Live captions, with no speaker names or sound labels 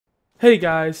Hey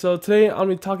guys, so today I'm going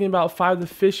to be talking about 5 of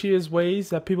the fishiest ways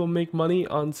that people make money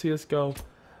on CSGO.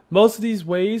 Most of these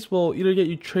ways will either get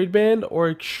you trade banned or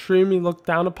extremely looked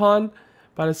down upon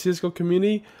by the CSGO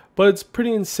community, but it's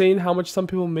pretty insane how much some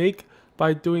people make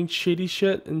by doing shady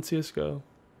shit in CSGO.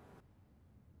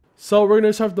 So we're going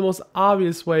to start with the most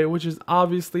obvious way, which is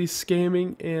obviously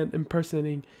scamming and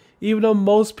impersonating. Even though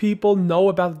most people know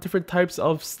about the different types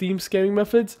of Steam scamming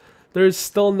methods, there's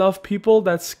still enough people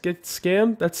that get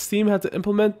scammed that Steam had to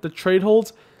implement the trade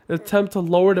holds and attempt to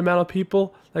lower the amount of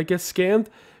people that get scammed,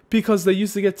 because they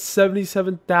used to get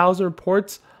 77,000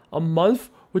 reports a month,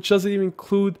 which doesn't even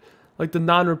include like the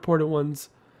non-reported ones.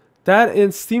 That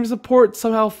and Steam support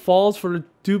somehow falls for the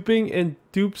duping and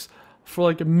dupes for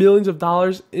like millions of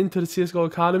dollars into the CSGO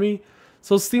economy.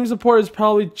 So Steam support is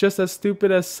probably just as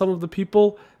stupid as some of the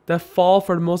people that fall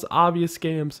for the most obvious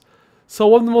scams. So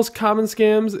one of the most common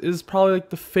scams is probably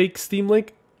like the fake Steam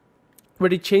link, where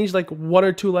they change like 1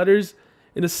 or 2 letters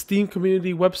in a Steam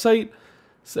community website,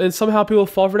 and somehow people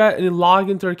fall for that and they log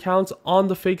into their accounts on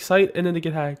the fake site and then they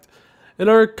get hacked.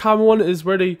 Another common one is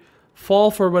where they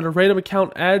fall for when a random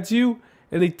account adds you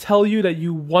and they tell you that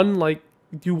you won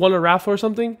a raffle or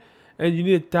something and you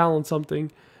need to download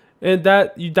something, and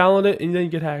that you download it and then you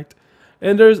get hacked.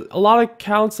 And there's a lot of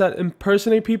accounts that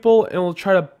impersonate people and will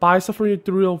try to buy stuff from you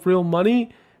through real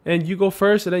money, and you go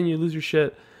first and then you lose your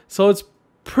shit. So it's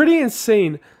pretty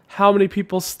insane how many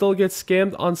people still get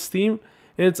scammed on Steam,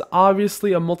 and it's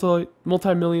obviously a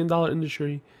multi-million dollar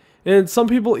industry. And some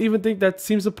people even think that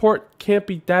Steam support can't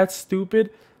be that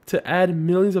stupid to add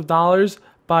millions of dollars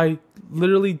by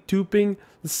literally duping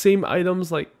the same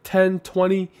items like 10,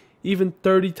 20, even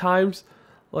 30 times.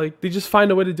 Like, they just find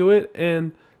a way to do it,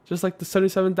 and just like the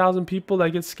 77,000 people that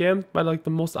get scammed by like the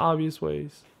most obvious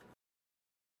ways.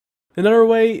 Another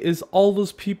way is all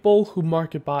those people who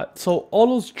market bot. So all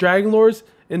those dragon lures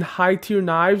and high tier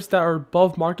knives that are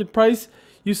above market price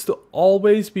used to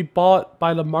always be bought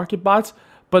by the market bots,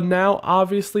 but now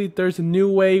obviously there's a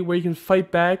new way where you can fight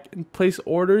back and place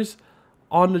orders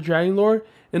on the dragon lore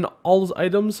and all those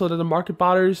items so that the market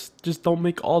botters just don't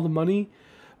make all the money.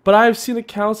 But I've seen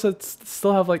accounts that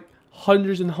still have like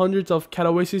hundreds and hundreds of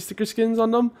Kataoisi sticker skins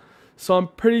on them, so I'm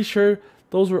pretty sure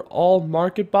those were all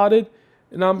market botted,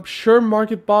 and I'm sure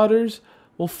market botters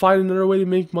will find another way to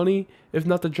make money if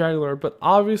not the dragon lore, but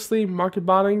obviously market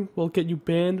botting will get you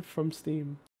banned from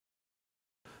Steam.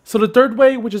 So the third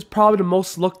way, which is probably the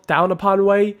most looked down upon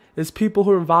way, is people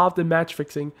who are involved in match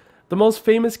fixing. The most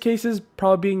famous cases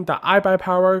probably being the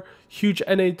iBuyPower, huge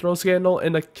NA throw scandal,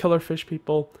 and the killer fish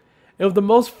people. And of the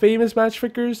most famous match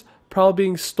fixers probably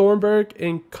being Stormberg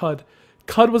and Cud.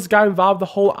 Cud was the guy involved in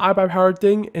the whole iBuyPower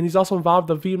thing, and he's also involved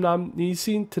in the Vietnamese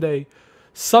scene today.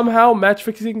 Somehow match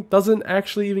fixing doesn't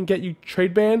actually even get you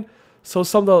trade banned, so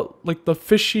some of the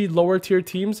fishy lower tier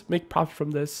teams make profit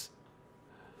from this.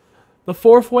 The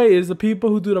fourth way is the people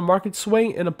who do the market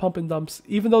swing and the pump and dumps.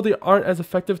 Even though they aren't as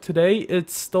effective today,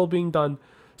 it's still being done.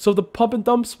 So the pump and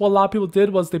dumps, what a lot of people did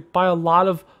was they buy a lot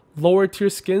of lower tier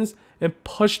skins and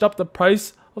pushed up the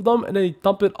price of them, and then you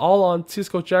dump it all on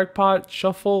CSGO Jackpot,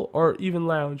 Shuffle, or even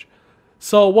Lounge.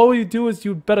 So what you do is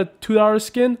you bet a $2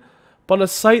 skin, but on the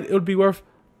site it would be worth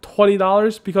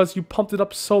 $20 because you pumped it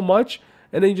up so much,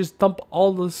 and then you just dump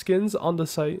all the skins on the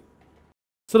site.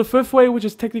 So the fifth way, which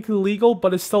is technically legal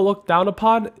but is still looked down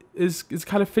upon, is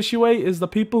kind of fishy way, is the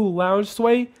people who lounge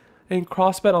sway and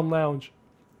cross bet on Lounge.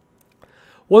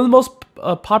 One of the most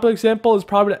popular example is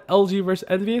probably the LG versus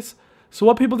Envious. So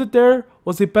what people did there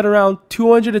was they bet around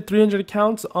 200 to 300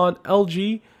 accounts on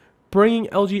LG, bringing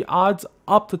LG odds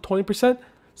up to 20%,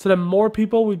 so that more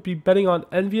people would be betting on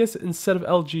Envious instead of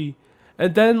LG.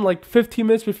 And then like 15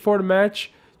 minutes before the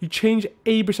match, you change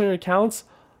 80% of your accounts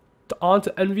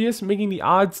onto Envious, making the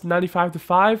odds 95 to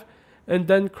 5, and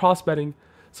then cross betting.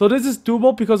 So this is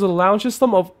doable because of the lounge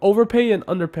system of overpay and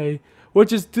underpay,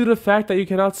 which is due to the fact that you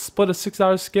cannot split a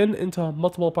 $6 skin into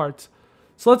multiple parts.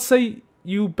 So let's say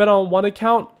you bet on one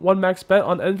account, one max bet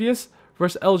on Envious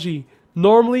versus LG.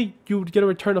 Normally, you would get a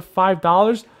return of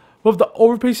 $5. With the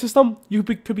overpay system, you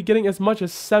could be getting as much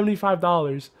as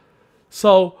 $75.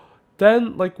 So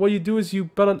then, like, what you do is you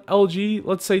bet on LG,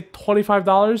 let's say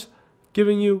 $25,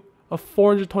 giving you a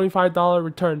 $425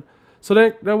 return. So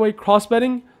that way, cross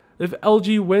betting, if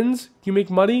LG wins, you make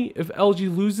money. If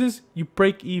LG loses, you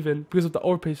break even because of the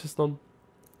overpay system.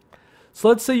 So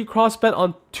let's say you cross bet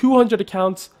on 200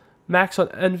 accounts, max on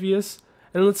Envious,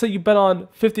 and let's say you bet on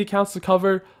 50 accounts to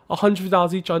cover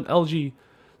 $100 each on LG.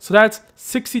 So that's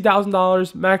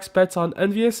 $60,000 max bets on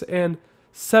Envious and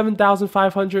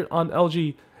 $7,500 on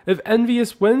LG. If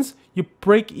Envious wins, you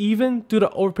break even due to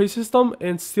overpay system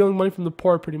and stealing money from the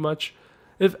poor pretty much.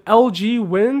 If LG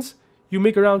wins, you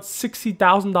make around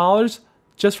 $60,000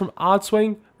 just from odd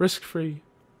swing, risk-free.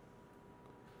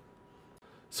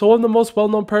 So one of the most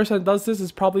well-known person that does this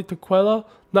is probably Tequila.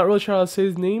 Not really sure how to say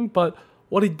his name, but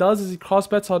what he does is he cross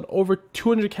bets on over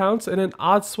 200 accounts and then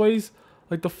odd sways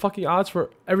like the fucking odds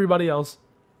for everybody else.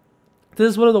 This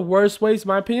is one of the worst ways, in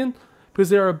my opinion,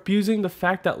 because they are abusing the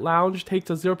fact that Lounge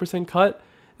takes a 0% cut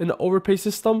in the overpay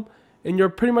system, and you're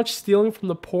pretty much stealing from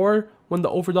the poor when the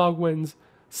overdog wins.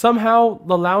 Somehow,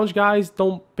 the Lounge guys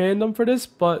don't ban them for this,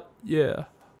 but yeah.